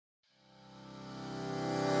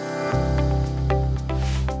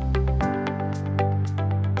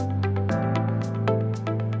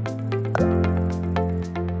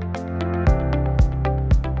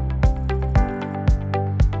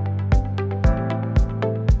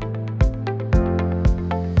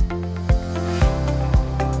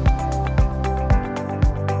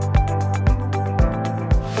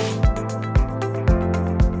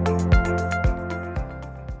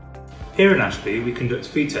Here in Ashby, we conduct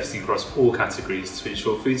food testing across all categories to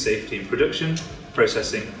ensure food safety in production,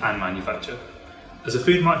 processing and manufacture. As a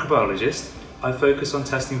food microbiologist, I focus on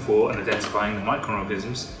testing for and identifying the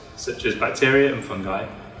microorganisms, such as bacteria and fungi,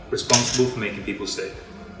 responsible for making people sick,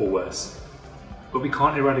 or worse. But we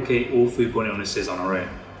can't eradicate all foodborne illnesses on our own.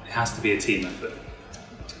 It has to be a team effort.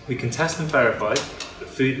 We can test and verify that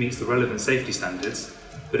food meets the relevant safety standards,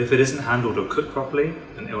 but if it isn't handled or cooked properly,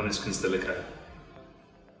 then illness can still occur.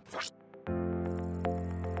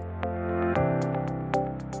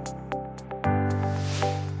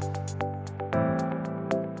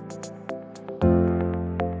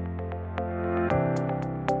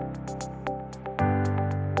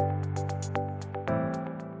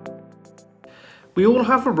 We all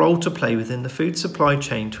have a role to play within the food supply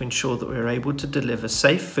chain to ensure that we are able to deliver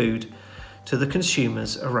safe food to the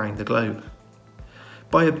consumers around the globe.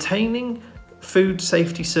 By obtaining food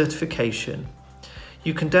safety certification,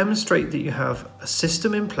 you can demonstrate that you have a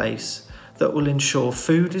system in place that will ensure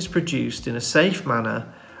food is produced in a safe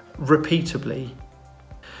manner repeatably.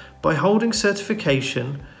 By holding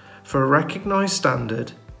certification for a recognised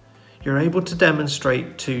standard, you're able to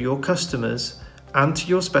demonstrate to your customers and to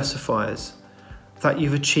your specifiers that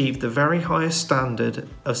you've achieved the very highest standard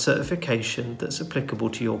of certification that's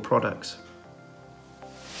applicable to your products.